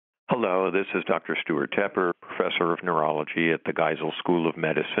Hello, this is Dr. Stewart Tepper, professor of neurology at the Geisel School of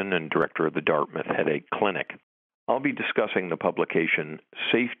Medicine and director of the Dartmouth Headache Clinic. I'll be discussing the publication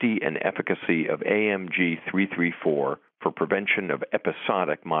Safety and Efficacy of AMG 334 for Prevention of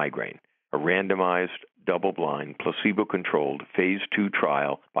Episodic Migraine, a randomized, double-blind, placebo-controlled Phase 2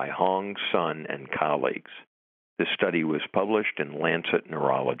 trial by Hong, Sun, and colleagues. This study was published in Lancet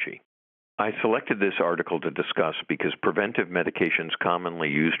Neurology. I selected this article to discuss because preventive medications commonly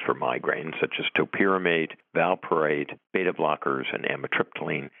used for migraine, such as topiramate, valproate, beta blockers, and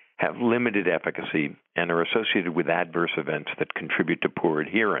amitriptyline, have limited efficacy and are associated with adverse events that contribute to poor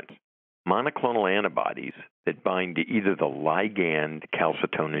adherence. Monoclonal antibodies that bind to either the ligand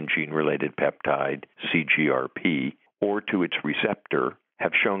calcitonin gene-related peptide, CGRP, or to its receptor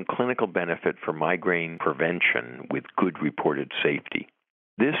have shown clinical benefit for migraine prevention with good reported safety.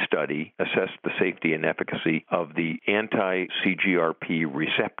 This study assessed the safety and efficacy of the anti-CGRP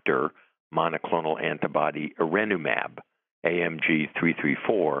receptor monoclonal antibody erenumab, AMG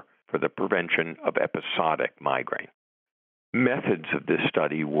 334, for the prevention of episodic migraine. Methods of this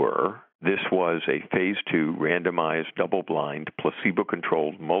study were: this was a Phase 2 randomized, double-blind,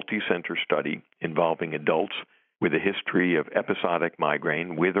 placebo-controlled, multi-center study involving adults with a history of episodic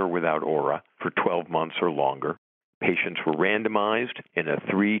migraine with or without aura for 12 months or longer. Patients were randomized in a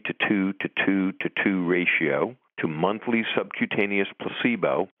 3:2:2:2 ratio to monthly subcutaneous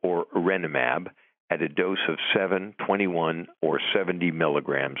placebo or erenumab at a dose of 7, 21, or 70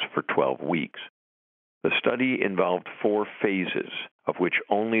 milligrams for 12 weeks. The study involved 4 phases, of which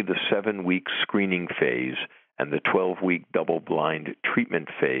only the 7-week screening phase and the 12-week double-blind treatment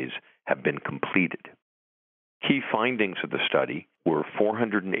phase have been completed. Key findings of the study were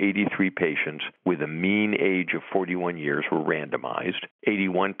 483 patients with a mean age of 41 years were randomized,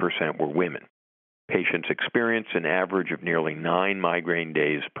 81% were women. Patients experienced an average of nearly 9 migraine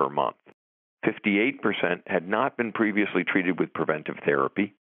days per month. 58% had not been previously treated with preventive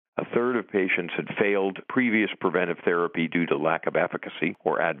therapy. A third of patients had failed previous preventive therapy due to lack of efficacy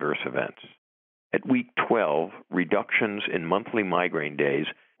or adverse events. At week 12, reductions in monthly migraine days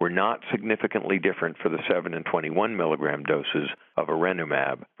were not significantly different for the 7 and 21 milligram doses of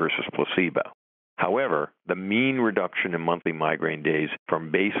erenumab versus placebo. However, the mean reduction in monthly migraine days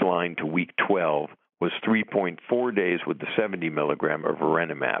from baseline to week 12 was 3.4 days with the 70 milligram of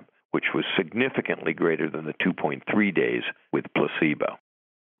erenumab, which was significantly greater than the 2.3 days with placebo.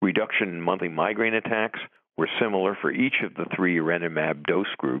 Reduction in monthly migraine attacks were similar for each of the 3 erenumab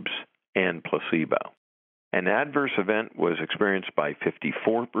dose groups and placebo. An adverse event was experienced by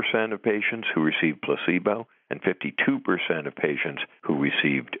 54% of patients who received placebo and 52% of patients who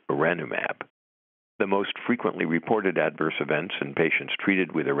received erenumab. The most frequently reported adverse events in patients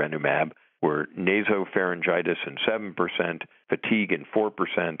treated with erenumab were nasopharyngitis in 7%, fatigue in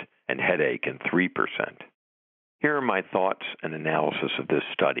 4%, and headache in 3%. Here are my thoughts and analysis of this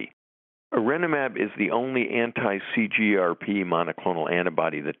study. Erenumab is the only anti-CGRP monoclonal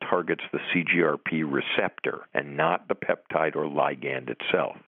antibody that targets the CGRP receptor and not the peptide or ligand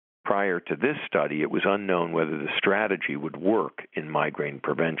itself. Prior to this study, it was unknown whether the strategy would work in migraine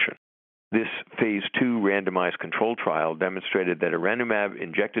prevention. This Phase 2 randomized control trial demonstrated that erenumab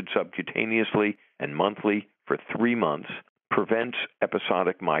injected subcutaneously and monthly for 3 months prevents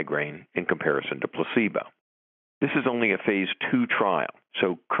episodic migraine in comparison to placebo. This is only a Phase 2 trial,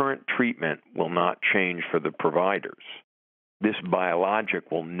 so current treatment will not change for the providers. This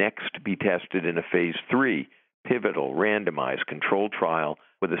biologic will next be tested in a Phase 3 pivotal randomized controlled trial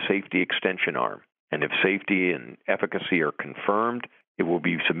with a safety extension arm, and if safety and efficacy are confirmed, it will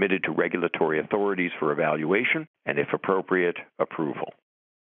be submitted to regulatory authorities for evaluation and, if appropriate, approval.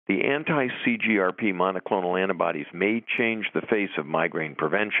 The anti-CGRP monoclonal antibodies may change the face of migraine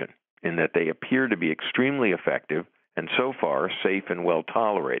prevention, in that they appear to be extremely effective and so far safe and well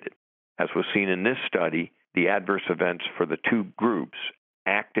tolerated. As was seen in this study, the adverse events for the 2 groups,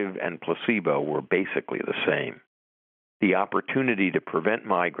 active and placebo, were basically the same. The opportunity to prevent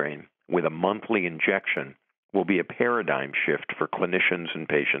migraine with a monthly injection will be a paradigm shift for clinicians and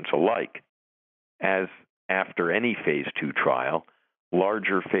patients alike. As after any Phase 2 trial,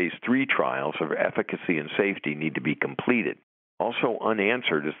 larger Phase 3 trials of efficacy and safety need to be completed. Also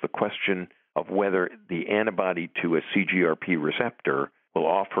unanswered is the question of whether the antibody to a CGRP receptor will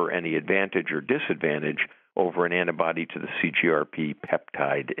offer any advantage or disadvantage over an antibody to the CGRP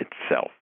peptide itself.